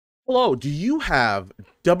Hello, do you have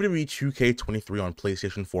WWE 2K23 on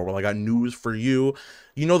PlayStation 4? Well, I got news for you.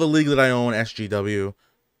 You know the league that I own, SGW.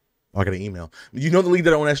 Oh, I got an email. You know the league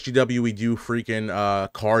that I own, SGW. We do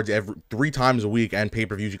freaking cards every 3 times a week and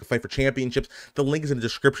pay-per-views. You can fight for championships. The link is in the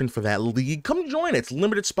description for that league. Come join it. It's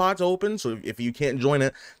limited spots open, so if you can't join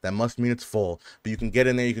it, that must mean it's full. But you can get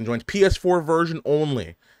in there. You can join PS4 version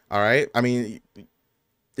only. All right? I mean,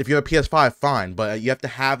 if you have a PS5, fine, but you have to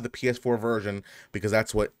have the PS4 version because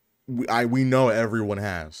that's what we know everyone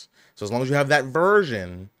has. So as long as you have that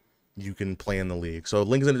version, you can play in the league. So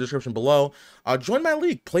links in the description below. Join my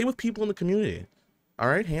league. Play with people in the community. All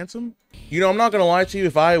right, handsome? You know, I'm not going to lie to you.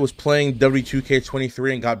 If I was playing WWE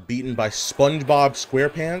 2K23 and got beaten by SpongeBob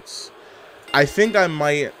SquarePants, I think I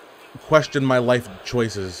might question my life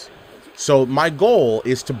choices. So my goal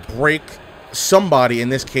is to break somebody, in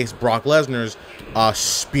this case Brock Lesnar's,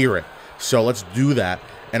 spirit. So let's do that.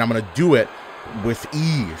 And I'm going to do it with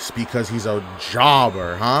ease because he's a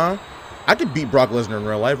jobber, huh? I could beat Brock Lesnar in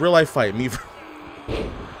real life. Real life fight me.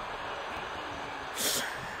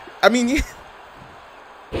 I mean,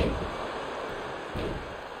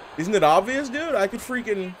 isn't it obvious, dude? I could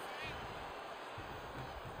freaking,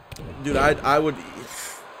 dude. I would.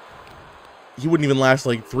 He wouldn't even last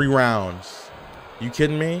like 3 rounds. You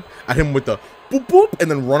kidding me? I hit him with the boop boop and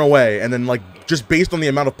then run away, and then like just based on the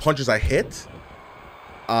amount of punches I hit,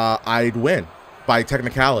 I'd win by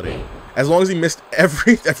technicality. As long as he missed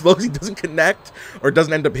as long as he doesn't connect or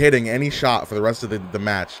doesn't end up hitting any shot for the rest of the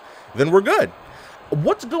match, then we're good.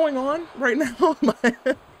 What's going on right now?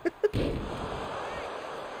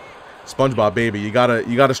 SpongeBob, baby, you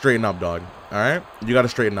gotta straighten up, dog. All right, you gotta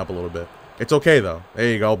straighten up a little bit. It's okay though.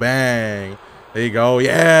 There you go, bang. There you go.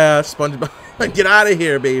 Yeah, SpongeBob, get out of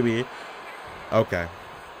here, baby. Okay.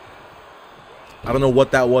 I don't know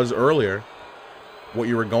what that was earlier, what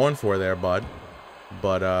you were going for there, bud.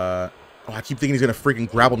 But, oh, I keep thinking he's gonna freaking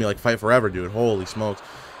grapple me like Fight Forever, dude. Holy smokes.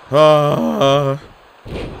 I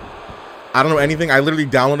don't know anything. I literally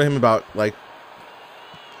downloaded him about, like,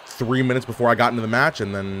 3 minutes before I got into the match,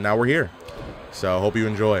 and then now we're here. So, hope you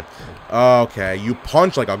enjoy. Okay, you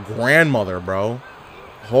punch like a grandmother, bro.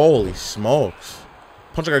 Holy smokes.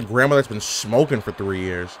 Punch like a grandmother that's been smoking for 3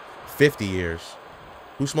 years. 50 years.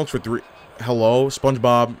 Who smokes for 3? Hello,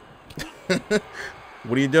 SpongeBob.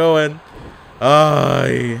 What are you doing?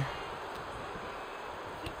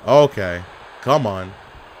 Okay, come on.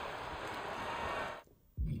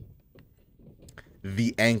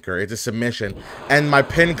 The anchor. It's a submission. And my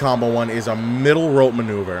pin combo one is a middle rope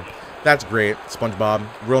maneuver. That's great, SpongeBob.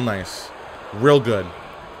 Real nice. Real good.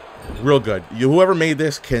 Real good. Whoever made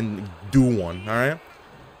this can do one, alright?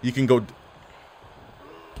 You can go...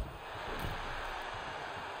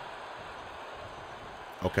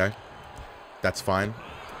 Okay. That's fine.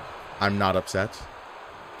 I'm not upset.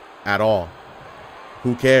 At all.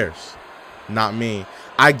 Who cares? Not me.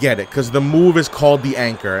 I get it, because the move is called the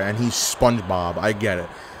anchor, and he's SpongeBob. I get it.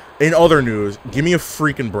 In other news, give me a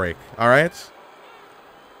freaking break, alright?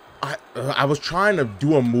 I was trying to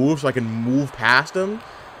do a move so I can move past him,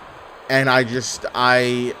 and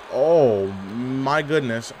oh, my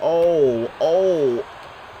goodness. Oh.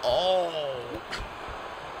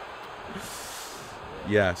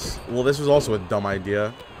 Yes. Well, this was also a dumb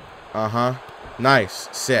idea. Uh-huh. Nice.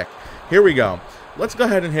 Sick. Here we go. Let's go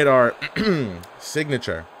ahead and hit our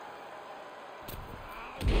signature.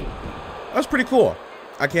 That's pretty cool.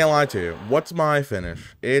 I can't lie to you. What's my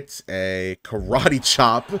finish? It's a karate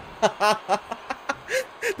chop.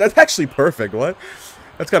 That's actually perfect. What?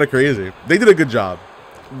 That's kind of crazy. They did a good job.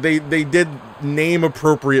 They did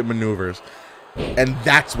name-appropriate maneuvers. And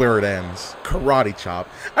that's where it ends. Karate chop.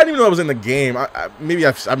 I didn't even know that was in the game.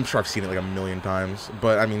 I'm sure I've seen it like a million times.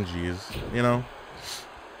 But, I mean, geez. You know?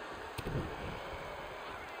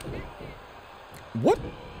 What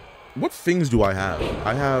things do I have?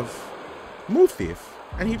 I have Move Thief.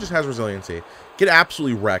 And he just has resiliency. Get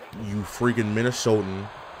absolutely wrecked, you freaking Minnesotan.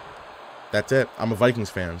 That's it. I'm a Vikings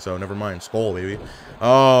fan, so never mind. Skol, baby.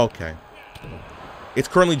 Okay. It's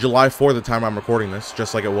currently July 4th at the time I'm recording this,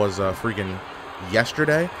 just like it was freaking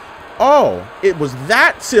yesterday. Oh, it was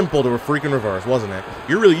that simple to a freaking reverse, wasn't it?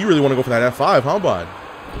 You really want to go for that F5, huh, bud?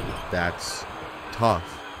 That's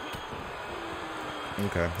tough.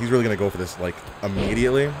 Okay, he's really gonna go for this like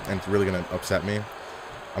immediately, and it's really gonna upset me.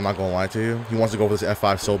 I'm not gonna lie to you. He wants to go for this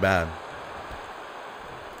F5 so bad.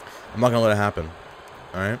 I'm not gonna let it happen.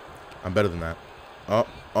 All right, I'm better than that.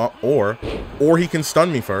 Or he can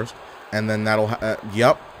stun me first, and then that'll.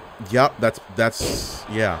 Yep. That's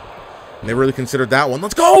yeah. Never really considered that one.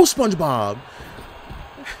 Let's go, SpongeBob.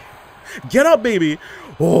 Get up, baby.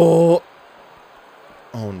 Oh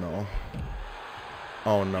no.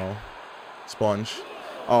 Oh, no. Sponge.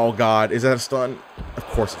 Oh, God. Is that a stun? Of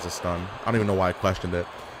course it's a stun. I don't even know why I questioned it.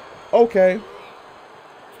 Okay.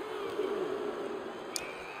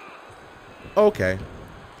 Okay.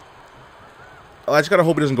 I just gotta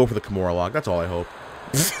hope he doesn't go for the Kimura lock. That's all I hope.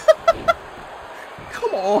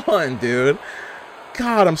 Come on, dude.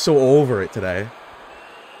 God, I'm so over it today.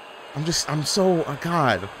 I'm so,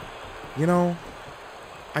 God. You know,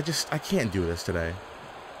 I can't do this today.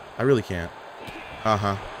 I really can't.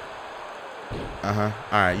 Uh-huh. Uh-huh.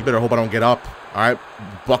 Alright, you better hope I don't get up. Alright,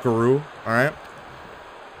 buckaroo. Alright.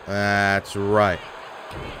 That's right.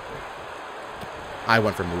 I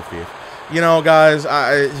went for move thief. You know, guys,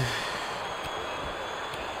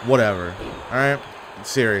 whatever. Alright?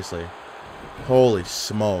 Seriously. Holy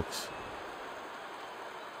smokes.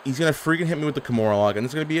 He's gonna freaking hit me with the Kimura lock, and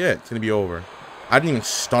it's gonna be it. It's gonna be over. I didn't even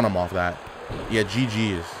stun him off that. Yeah,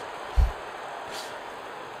 GG's.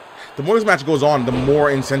 The more this match goes on, the more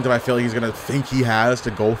incentive I feel like he's gonna think he has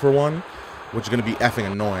to go for one, which is gonna be effing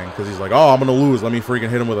annoying, because he's like, oh, I'm gonna lose. Let me freaking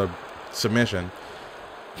hit him with a submission.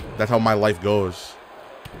 That's how my life goes.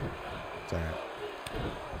 It's alright.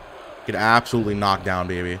 Get absolutely knocked down,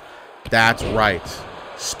 baby. That's right.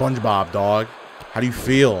 SpongeBob, dog. How do you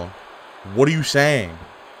feel? What are you saying?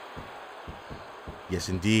 Yes,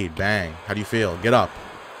 indeed. Bang. How do you feel? Get up.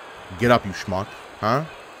 Get up, you schmuck. Huh?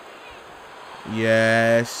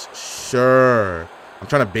 Yes, sir. I'm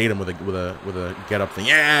trying to bait him with a get up thing.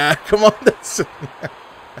 Yeah, come on. That's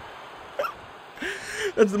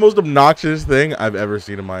the most obnoxious thing I've ever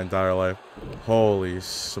seen in my entire life. Holy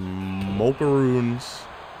smokeroons.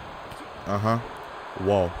 Uh-huh.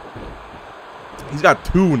 Whoa. He's got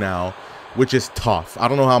 2 now, which is tough. I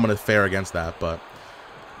don't know how I'm going to fare against that, but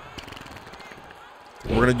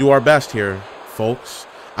we're going to do our best here, folks.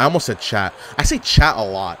 I almost said chat. I say chat a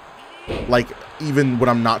lot. Like, even when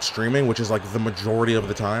I'm not streaming, which is like the majority of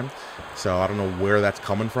the time. So I don't know where that's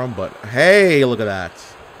coming from, but hey, look at that.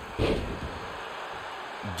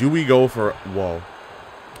 Do we go for... Whoa.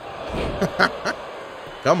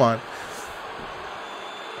 Come on.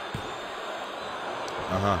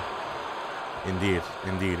 Uh-huh. Indeed.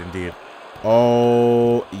 Indeed. Indeed.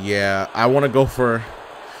 Oh, yeah. I want to go for...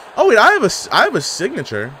 Oh, wait. I have a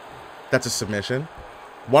signature. That's a submission.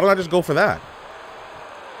 Why don't I just go for that?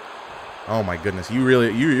 Oh, my goodness.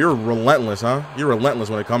 You're relentless, huh? You're relentless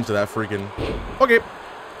when it comes to that freaking... Okay.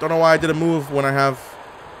 Don't know why I did a move when I have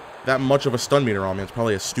that much of a stun meter on me. It's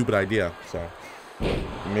probably a stupid idea. So,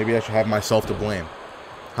 maybe I should have myself to blame.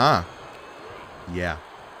 Huh? Yeah.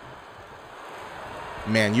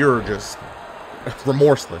 Man, you're just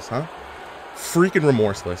remorseless, huh? Freaking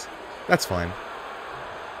remorseless. That's fine.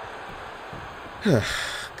 God.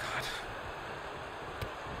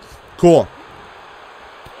 Cool.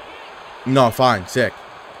 No, fine. Sick.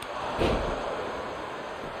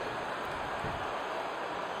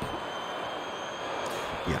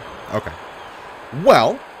 Yeah. Okay.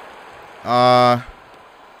 Well, I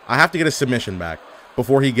have to get a submission back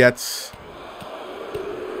before he gets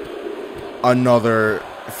another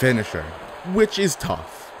finisher, which is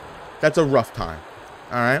tough. That's a rough time.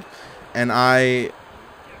 All right. And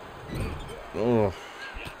oh,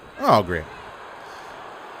 great.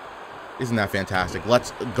 Isn't that fantastic?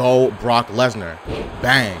 Let's go, Brock Lesnar.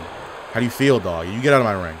 Bang. How do you feel, dog? You get out of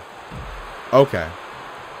my ring. Okay.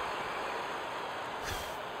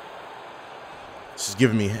 This is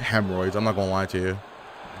giving me hemorrhoids. I'm not going to lie to you.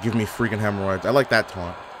 Give me freaking hemorrhoids. I like that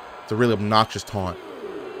taunt. It's a really obnoxious taunt.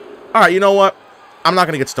 All right, you know what? I'm not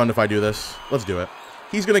going to get stunned if I do this. Let's do it.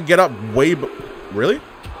 He's going to get up way... Really?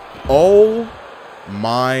 Oh,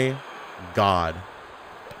 my God.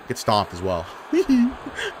 Get stomped as well.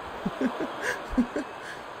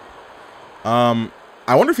 I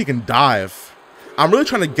wonder if he can dive. I'm really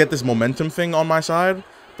trying to get this momentum thing on my side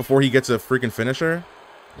before he gets a freaking finisher.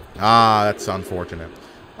 Ah, that's unfortunate.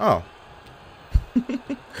 Oh.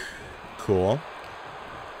 Cool.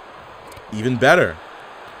 Even better.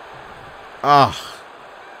 Ah.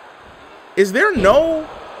 Is there no,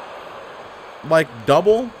 like,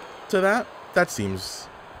 double to that? That seems...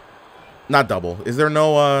 Not double. Is there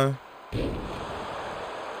no,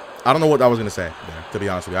 I don't know what I was going to say there, to be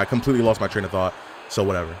honest with you. I completely lost my train of thought. So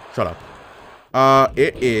whatever. Shut up.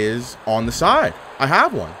 It is on the side. I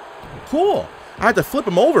have one. Cool. I had to flip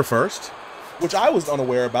him over first, which I was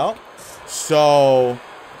unaware about. So,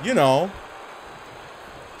 you know.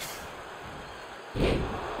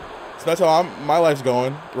 So that's how my life's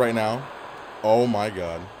going right now. Oh my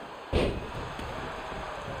God.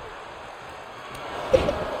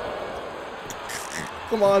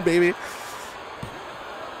 Come on, baby.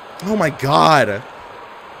 Oh my God.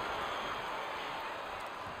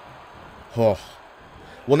 Oh,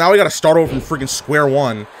 Well, now we got to start over from freaking square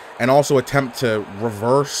one and also attempt to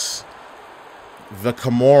reverse the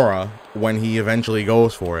Kimura when he eventually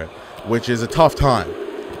goes for it, which is a tough time.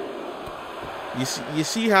 You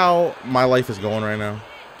see how my life is going right now?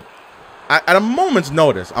 At a moment's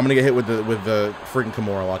notice, I'm gonna get hit with the freaking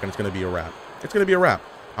Kimura lock, and it's gonna be a wrap. It's gonna be a wrap.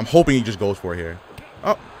 I'm hoping he just goes for it here.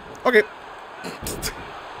 Oh, okay.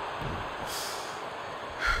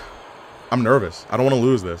 I'm nervous. I don't want to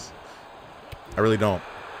lose this. I really don't.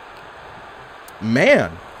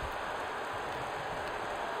 Man.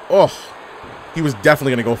 Oh. He was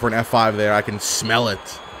definitely going to go for an F5 there. I can smell it.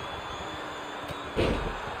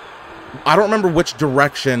 I don't remember which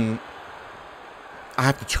direction I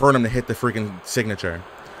have to turn him to hit the freaking signature.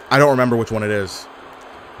 I don't remember which one it is.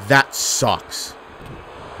 That sucks.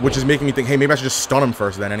 Which is making me think, hey, maybe I should just stun him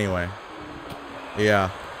first then anyway. Yeah.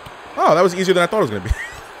 Oh, that was easier than I thought it was going to be.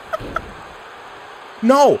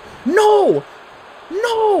 No! No!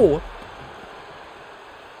 No!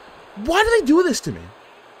 Why do they do this to me?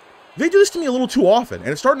 They do this to me a little too often, and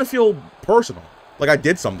it's starting to feel personal. Like I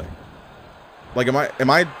did something. Like, am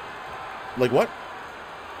I, like, what?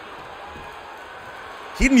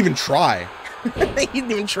 He didn't even try. He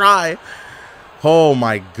didn't even try. Oh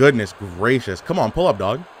my goodness gracious. Come on, pull up,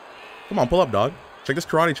 dog. Come on, pull up, dog. Check this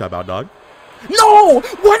karate chop out, dog. No!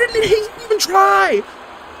 Why didn't he even try?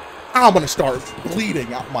 I'm gonna start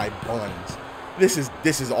bleeding out my buns. This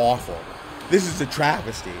is awful. This is a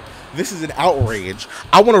travesty. This is an outrage.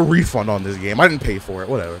 I want a refund on this game. I didn't pay for it.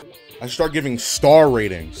 Whatever. I should start giving star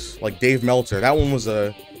ratings like Dave Meltzer. That one was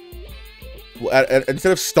a...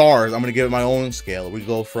 instead of stars, I'm gonna give it my own scale. We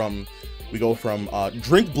go from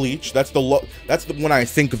drink bleach. That's the when I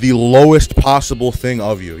think the lowest possible thing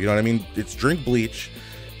of you. You know what I mean? It's drink bleach.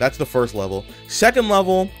 That's the first level. Second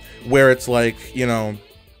level, where it's like, you know,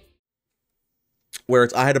 where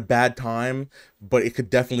it's I had a bad time, but it could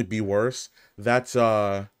definitely be worse. That's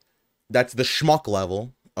the schmuck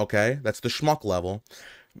level, okay? That's the schmuck level.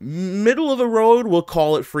 Middle of the road, we'll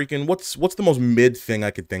call it freaking, what's the most mid thing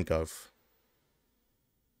I could think of?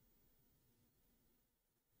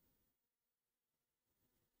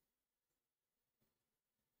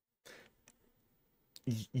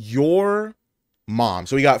 Your mom.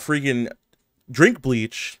 So we got freaking drink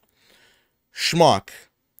bleach, schmuck.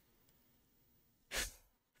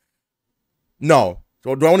 No.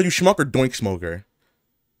 Do I want to do schmuck or doink smoker?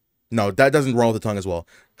 No, that doesn't roll with the tongue as well.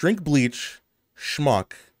 Drink bleach,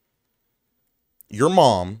 schmuck, your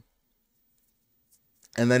mom,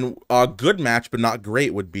 and then a good match but not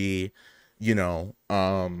great would be, you know,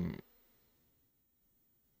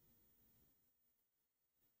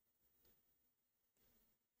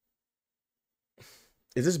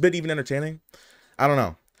 is this bit even entertaining? I don't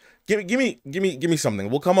know. Give me something.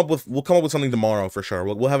 We'll come up with something tomorrow for sure.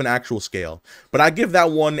 We'll have an actual scale. But I give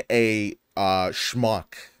that one a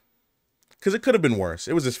schmuck. Because it could have been worse.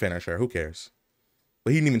 It was his finisher. Who cares?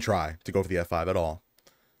 But he didn't even try to go for the F5 at all.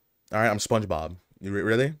 Alright, I'm SpongeBob. You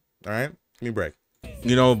really? Alright? Give me a break.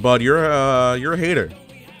 You know, bud, you're a hater.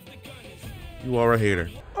 You are a hater.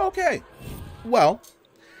 Okay. Well,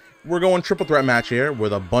 we're going triple threat match here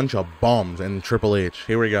with a bunch of bums and Triple H.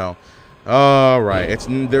 Here we go. Alright.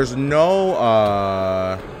 There's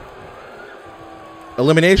no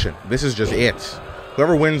elimination. This is just it.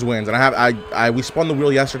 Whoever wins, wins. And we spun the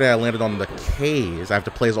wheel yesterday. I landed on the K's. I have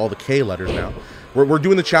to play as all the K letters now. We're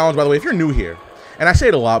doing the challenge, by the way, if you're new here. And I say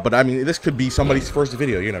it a lot, but I mean, this could be somebody's first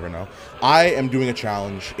video. You never know. I am doing a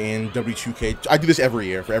challenge in WWE 2K. I do this every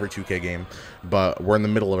year for every 2K game, but we're in the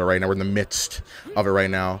middle of it right now. We're in the midst of it right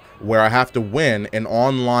now, where I have to win an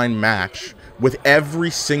online match with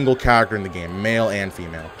every single character in the game, male and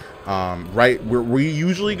female. Right? We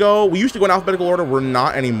used to go in alphabetical order. We're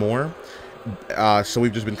not anymore. So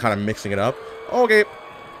we've just been kind of mixing it up. Okay,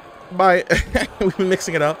 bye. We've been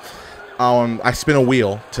mixing it up. I spin a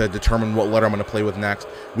wheel to determine what letter I'm going to play with next.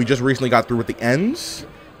 We just recently got through with the N's,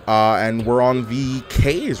 and we're on the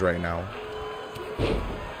K's right now.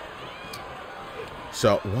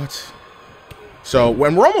 So, what? So,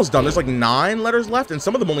 when we're almost done, there's like 9 letters left, and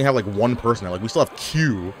some of them only have like 1 person. Like, we still have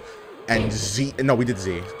Q and Z. No, we did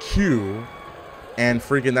Z. Q, and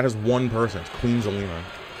freaking, that is 1 person. It's Queen Zelina,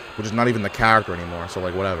 which is not even the character anymore, so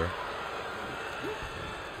like, whatever.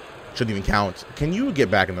 Shouldn't even count. Can you get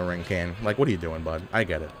back in the ring, Kane? Like, what are you doing, bud? I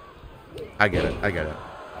get it. I get it. I get it.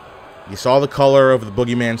 You saw the color of the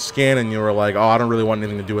boogeyman's skin, and you were like, oh, I don't really want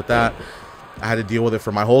anything to do with that. I had to deal with it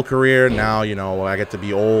for my whole career. Now, you know, I get to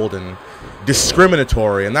be old and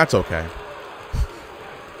discriminatory, and that's okay.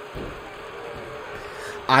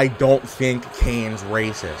 I don't think Kane's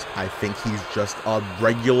racist. I think he's just a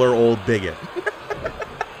regular old bigot.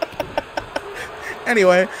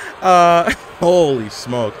 Anyway, holy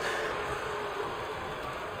smoke.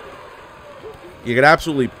 You get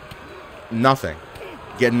absolutely nothing.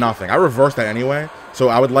 Get nothing. I reversed that anyway, so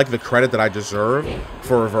I would like the credit that I deserve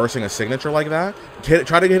for reversing a signature like that.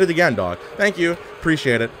 Try to hit it again, dog. Thank you.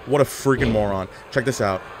 Appreciate it. What a freaking moron. Check this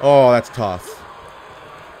out. Oh, that's tough.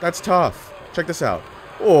 That's tough. Check this out.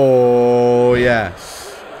 Oh,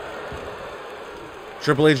 yes.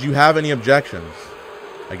 Triple H, do you have any objections?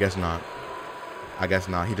 I guess not. I guess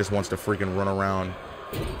not. He just wants to freaking run around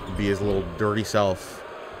and be his little dirty self.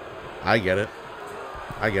 I get it.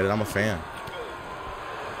 I get it. I'm a fan.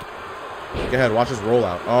 Go ahead. Watch his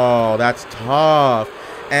rollout. Oh, that's tough.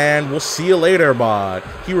 And we'll see you later, bud.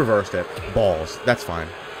 He reversed it. Balls. That's fine.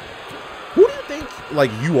 Who do you think,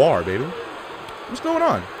 like, you are, baby? What's going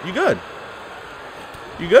on? You good?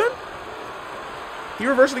 You good? He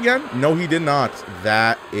reversed it again? No, he did not.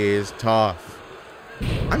 That is tough.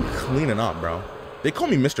 I'm cleaning up, bro. They call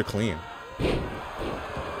me Mr. Clean.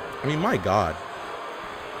 I mean, my God.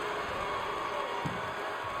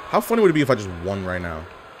 How funny would it be if I just won right now?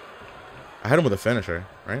 I had him with a finisher,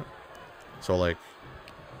 right? So, like...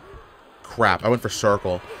 Crap, I went for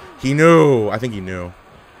circle. He knew. I think he knew.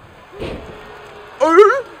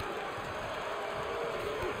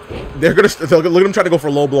 They're gonna look at him try to go for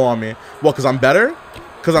a low blow on me. Well, because I'm better?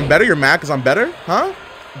 Because I'm better? You're mad because I'm better? Huh?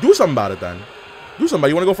 Do something about it then. Do something.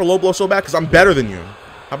 You want to go for a low blow so bad? Because I'm better than you.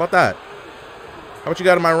 How about that? How about you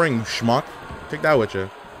got in my ring, you schmuck? Take that with you.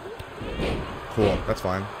 Cool. That's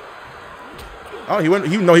fine. Oh, he went.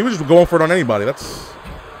 No, he was just going for it on anybody.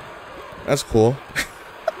 That's cool.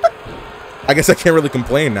 I guess I can't really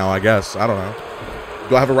complain now. I guess I don't know.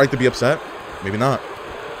 Do I have a right to be upset? Maybe not.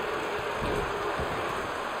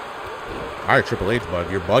 All right, Triple H,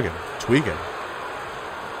 bud, you're bugging, tweaking,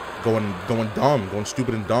 going dumb, going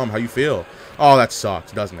stupid and dumb. How you feel? Oh, that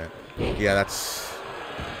sucks, doesn't it? Yeah, that's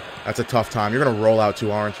a tough time. You're gonna roll out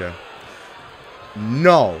too, aren't you?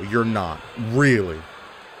 No, you're not. Really?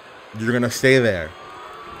 You're gonna stay there?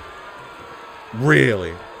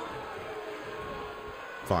 Really?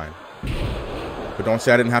 Fine. But don't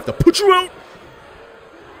say I didn't have to put you out.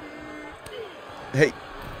 Hey.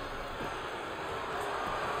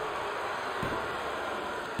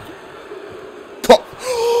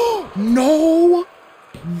 No.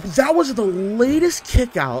 That was the latest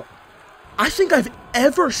kick out I think I've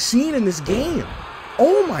ever seen in this game.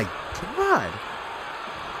 Oh my God.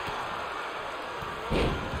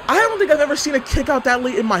 I don't think I've ever seen a kick out that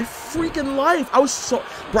late in my freaking life. I was so,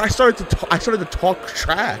 bro, I started to talk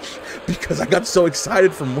trash because I got so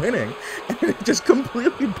excited from winning, and it just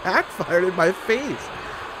completely backfired in my face.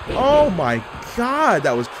 Oh my God,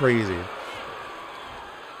 that was crazy.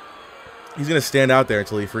 He's gonna stand out there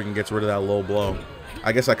until he freaking gets rid of that low blow.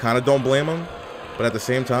 I guess I kind of don't blame him, but at the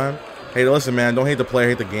same time, hey, listen, man, don't hate the player,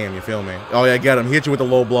 hate the game. You feel me? Oh yeah, get him. He hit you with a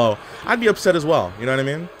low blow. I'd be upset as well. You know what I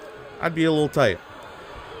mean? I'd be a little tight.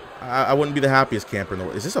 I wouldn't be the happiest camper in the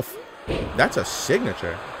world. Is this a... That's a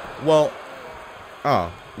signature. Well...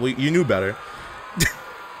 Oh. Well, you knew better.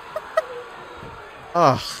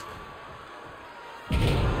 Ugh.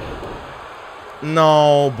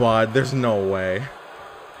 No, bud. There's no way.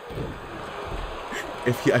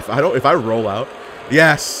 If I roll out...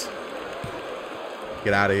 Yes!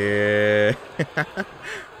 Get out of here.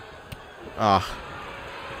 Ah.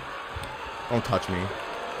 Don't touch me.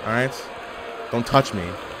 Alright? Don't touch me.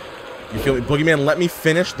 You feel me? Boogeyman, let me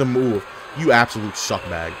finish the move. You absolute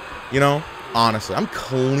suckbag. You know? Honestly, I'm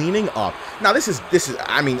cleaning up. Now, this is,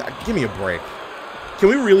 I mean, give me a break. Can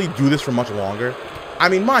we really do this for much longer? I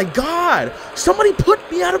mean, my God. Somebody put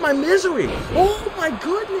me out of my misery. Oh, my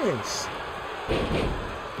goodness.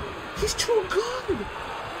 He's too good.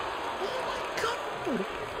 Oh, my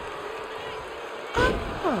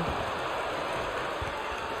God.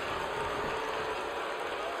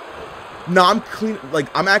 No, I'm clean. Like,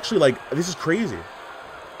 I'm actually like, this is crazy.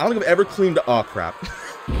 I don't think I've ever cleaned. Oh, crap.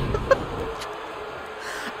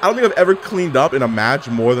 I don't think I've ever cleaned up in a match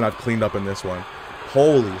more than I've cleaned up in this one.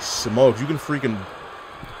 Holy smokes. You can freaking.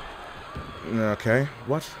 Okay.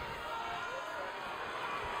 What?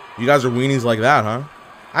 You guys are weenies like that, huh?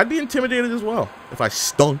 I'd be intimidated as well if I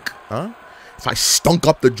stunk, huh? If I stunk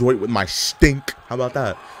up the joint with my stink. How about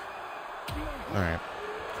that? All right.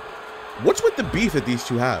 What's with the beef that these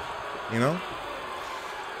two have? You know?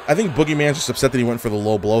 I think Boogeyman's just upset that he went for the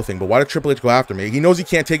low blow thing, but why did Triple H go after me? He knows he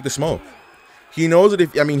can't take the smoke. He knows that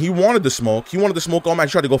if, I mean, he wanted the smoke. He wanted the smoke all match.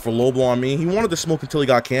 He tried to go for low blow on me. He wanted the smoke until he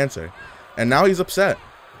got cancer. And now he's upset.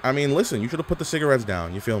 I mean, listen, you should have put the cigarettes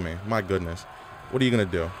down. You feel me? My goodness. What are you going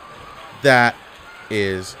to do? That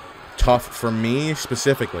is tough for me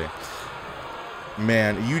specifically.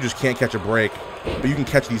 Man, you just can't catch a break. But you can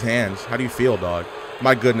catch these hands. How do you feel, dog?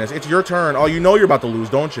 My goodness. It's your turn. Oh, you know you're about to lose,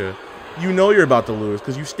 don't you? You know you're about to lose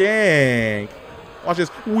because you stink. Watch this.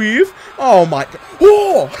 Weave. Oh, my God.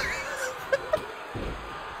 Oh!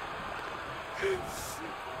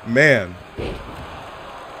 Man.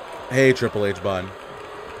 Hey, Triple H, bud.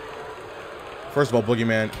 First of all,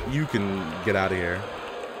 Boogeyman, you can get out of here.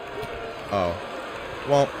 Oh.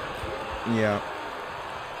 Well, yeah.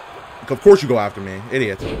 Of course you go after me,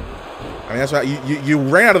 idiot. I mean, that's right. You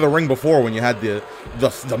ran out of the ring before when you had the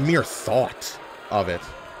mere thought of it.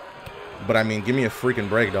 But I mean, give me a freaking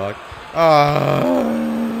break, dog.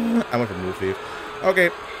 I went for Move Thief. Okay.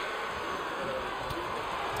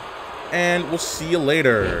 And we'll see you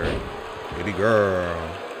later, baby girl.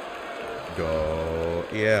 Go.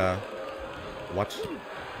 Yeah. What?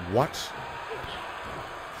 What?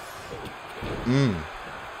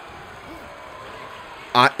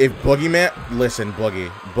 If Boogeyman, listen,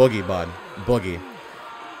 Boogie, bud, Boogie.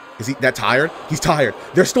 Is he that tired? He's tired.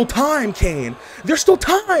 There's still time, Kane. There's still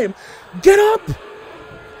time. Get up.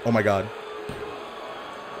 Oh my God.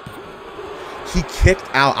 He kicked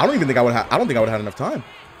out. I don't think I would have had enough time.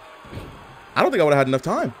 I don't think I would have had enough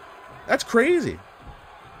time. That's crazy.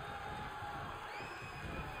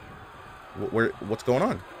 What's going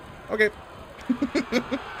on? Okay.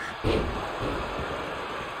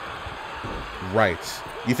 Right.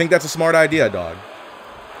 You think that's a smart idea, dog?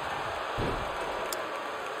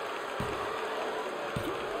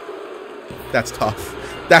 That's tough.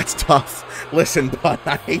 That's tough. Listen, bud,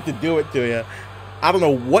 I hate to do it to you. I don't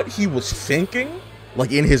know what he was thinking,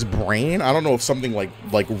 like in his brain. I don't know if something like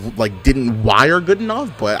didn't wire good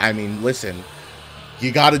enough, but I mean, listen,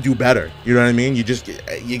 you got to do better. You know what I mean? You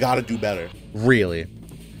got to do better. Really?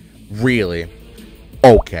 Really?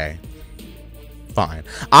 Okay. Fine.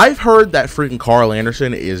 I've heard that freaking Carl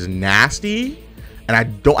Anderson is nasty, and I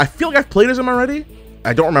feel like I've played as him already.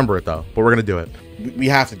 I don't remember it though, but we're gonna do it. We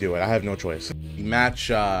have to do it. I have no choice. The match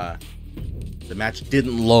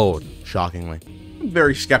didn't load, shockingly. I'm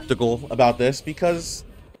very skeptical about this because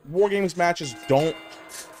War Games matches don't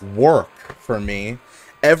work for me.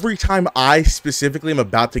 Every time I specifically am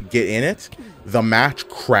about to get in it, the match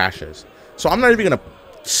crashes. So I'm not even gonna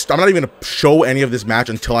show any of this match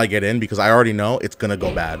until I get in because I already know it's gonna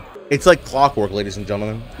go bad. It's like clockwork, ladies and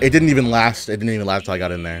gentlemen. It didn't even last until I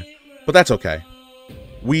got in there. But that's okay.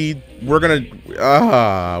 We're gonna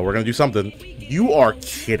do something. You are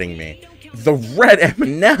kidding me. The red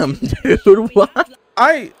M&M, dude. What?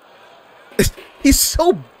 He's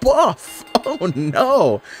so buff. Oh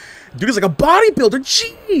no. Dude, he's like a bodybuilder.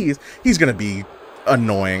 Jeez. He's gonna be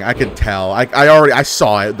annoying. I could tell. I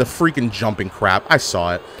saw it. The freaking jumping crap. I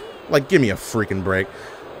saw it. Like, give me a freaking break.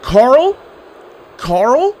 Carl,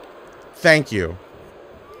 thank you.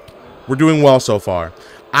 We're doing well so far.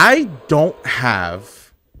 I don't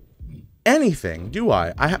have anything, do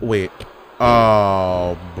I? Wait.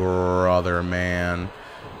 Oh, brother, man.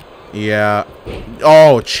 Yeah.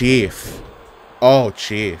 Oh, Chief. Oh,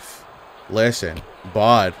 Chief. Listen,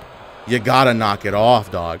 bud. You gotta knock it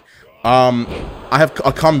off, dog. I have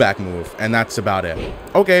a comeback move, and that's about it.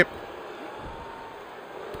 Okay.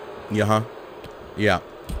 Yeah, Yeah.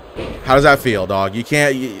 How does that feel, dog? You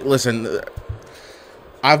can't... listen,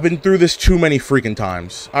 I've been through this too many freaking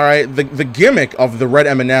times. All right? The gimmick of the red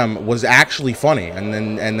M&M was actually funny, and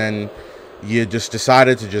then you just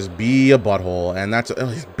decided to just be a butthole, and that's...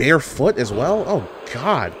 he's barefoot as well? Oh,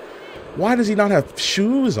 God. Why does he not have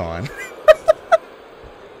shoes on?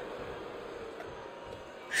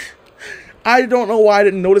 I don't know why I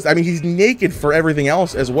didn't notice. I mean, he's naked for everything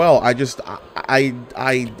else as well. I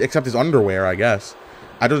except his underwear, I guess.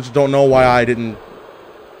 I just don't know why I didn't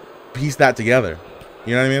piece that together.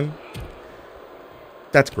 You know what I mean?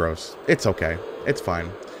 That's gross. It's okay. It's fine.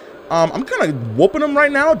 I'm kind of whooping him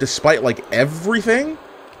right now, despite, like, everything.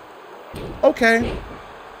 Okay.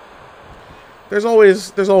 There's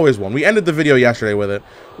always one. We ended the video yesterday with it.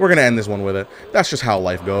 We're going to end this one with it. That's just how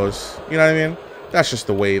life goes. You know what I mean? That's just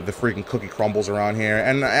the way the freaking cookie crumbles around here,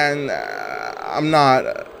 and I'm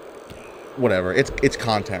not, whatever. It's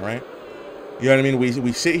content, right? You know what I mean?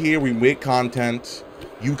 We sit here, we make content,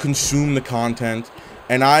 you consume the content,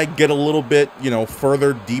 and I get a little bit, you know,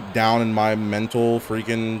 further deep down in my mental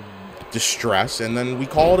freaking distress, and then we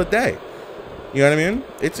call it a day. You know what I mean?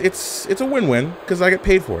 It's a win-win because I get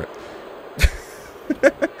paid for it.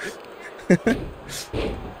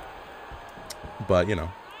 But you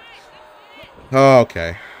know.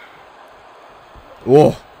 Okay.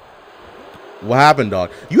 Whoa. What happened, dog?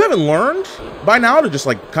 You haven't learned by now to just,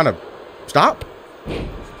 like, kind of stop?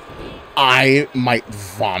 I might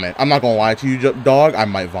vomit. I'm not gonna lie to you, dog. I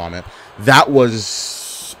might vomit. That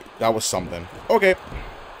was That was something. Okay.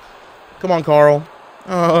 Come on, Carl.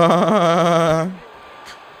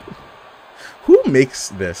 Who makes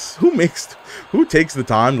this? Who takes the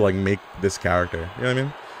time to, like, make this character? You know what I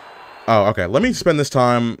mean? Oh, okay. Let me spend this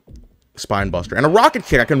time spine buster. And a rocket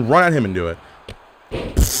kick. I can run at him and do it.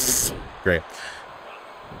 Great.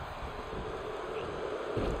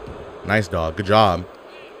 Nice, dog. Good job.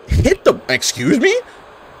 Hit the... Excuse me?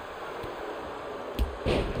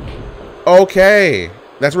 Okay.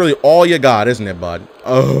 That's really all you got, isn't it, bud?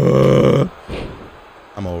 I'm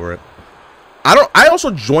over it. I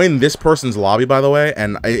also joined this person's lobby, by the way,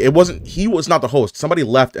 and it wasn't... He was not the host. Somebody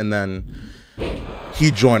left, and then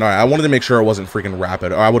he joined. All right, I wanted to make sure it wasn't freaking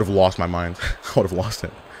Rapid, or I would have lost my mind. I would have lost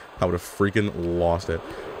it. I would have freaking lost it.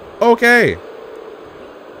 Okay.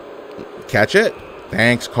 Catch it.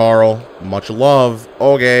 Thanks, Carl. Much love.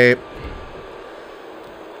 Okay.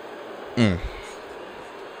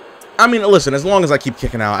 I mean, listen, as long as I keep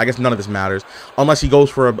kicking out, I guess none of this matters. Unless he goes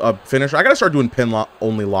for a finisher. I gotta start doing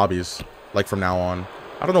pin-only lobbies, like, from now on.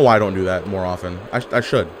 I don't know why I don't do that more often. I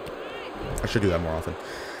should. I should do that more often.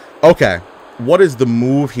 Okay. What is the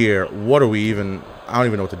move here? What are we even... I don't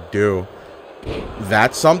even know what to do.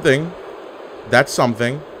 That's something. That's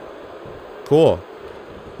something. Cool.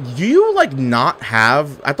 Do you, like, not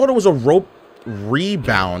have... I thought it was a rope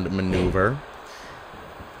rebound maneuver.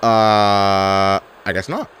 I guess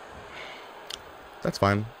not. That's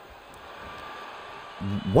fine.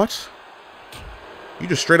 What? You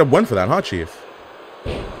just straight up went for that, huh, Chief?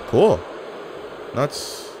 Cool.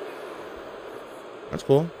 That's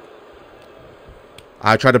cool.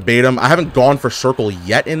 I tried to bait him. I haven't gone for circle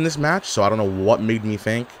yet in this match, so I don't know what made me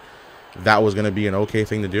think that was going to be an okay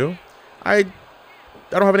thing to do. I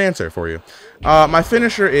don't have an answer for you. My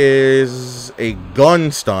finisher is a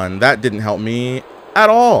gun stun. That didn't help me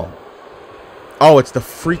at all. Oh, it's the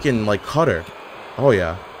freaking, like, cutter. Oh,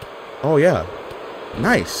 yeah. Oh, yeah.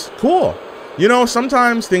 Nice. Cool. You know,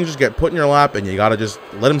 sometimes things just get put in your lap and you gotta just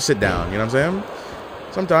let them sit down. You know what I'm saying?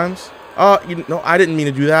 Sometimes. You know, I didn't mean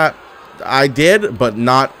to do that. I did, but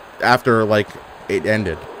not after, like, it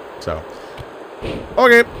ended. So.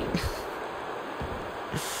 Okay.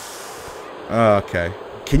 Okay.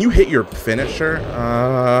 Can you hit your finisher?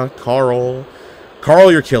 Carl.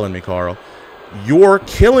 Carl, you're killing me, Carl. You're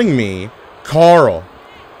killing me, Carl.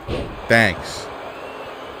 Thanks.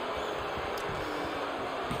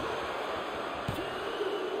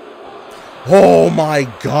 Oh my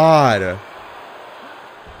god.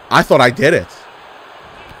 I thought I did it.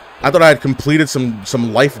 I thought I had completed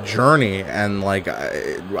some life journey and, like,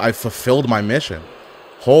 I fulfilled my mission.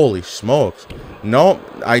 Holy smokes. No,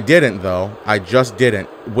 I didn't, though. I just didn't.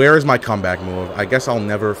 Where is my comeback move? I guess I'll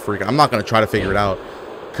never freaking... I'm not going to try to figure it out.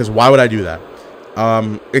 Because why would I do that?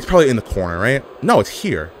 It's probably in the corner, right? No, it's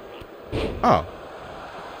here. Oh.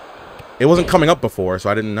 It wasn't coming up before, so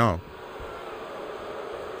I didn't know.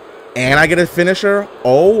 And I get a finisher?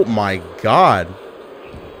 Oh my god.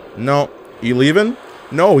 No. You leaving?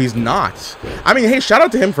 No, he's not. I mean, hey, shout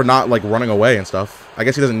out to him for not, like, running away and stuff. I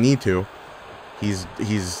guess he doesn't need to. He's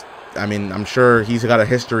I mean, I'm sure he's got a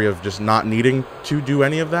history of just not needing to do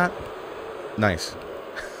any of that. Nice.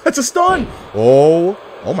 That's a stun! Oh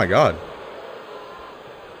my god.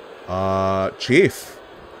 Chief.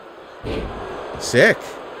 Sick.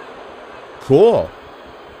 Cool.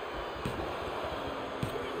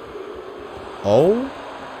 Oh.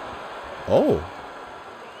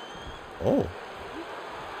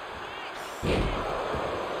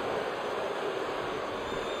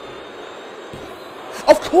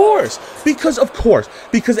 Of course.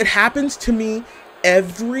 Because it happens to me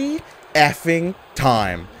every effing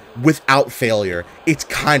time without failure. It's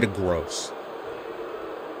kind of gross.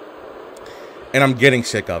 And I'm getting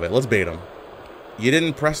sick of it. Let's bait him. You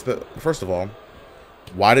didn't press the... First of all,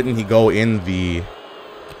 why didn't he go in the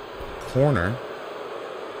corner?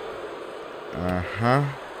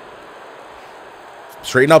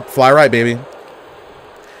 Straighten up. Fly right, baby.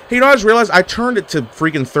 Hey, you know, I just realized I turned it to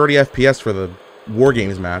freaking 30 FPS for the War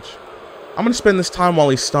Games match. I'm going to spend this time while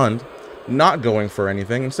he's stunned, not going for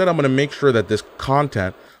anything. Instead, I'm going to make sure that this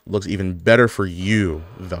content looks even better for you,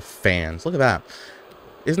 the fans. Look at that.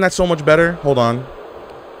 Isn't that so much better? Hold on.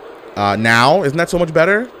 Now, isn't that so much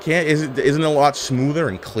better? Isn't it a lot smoother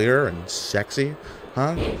and clearer and sexy?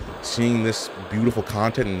 Huh? Seeing this beautiful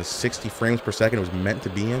content in the 60 frames per second it was meant to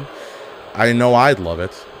be in. I know I'd love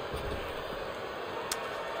it.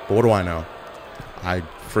 But what do I know? I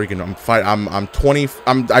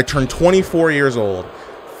turned 24 years old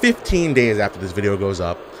 15 days after this video goes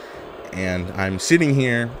up, and I'm sitting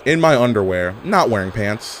here in my underwear, not wearing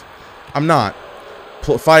pants. I'm not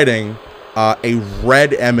fighting a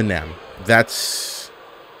red M&M. That's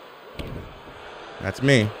That's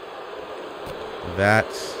me. That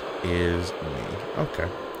is me. Okay.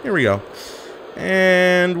 Here we go.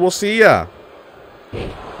 And we'll see ya.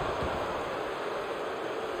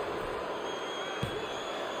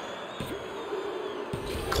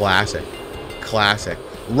 Classic. Classic.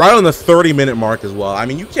 Right on the 30-minute mark as well. I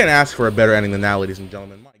mean, you can't ask for a better ending than that, ladies and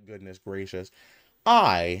gentlemen. My goodness gracious.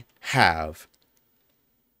 I have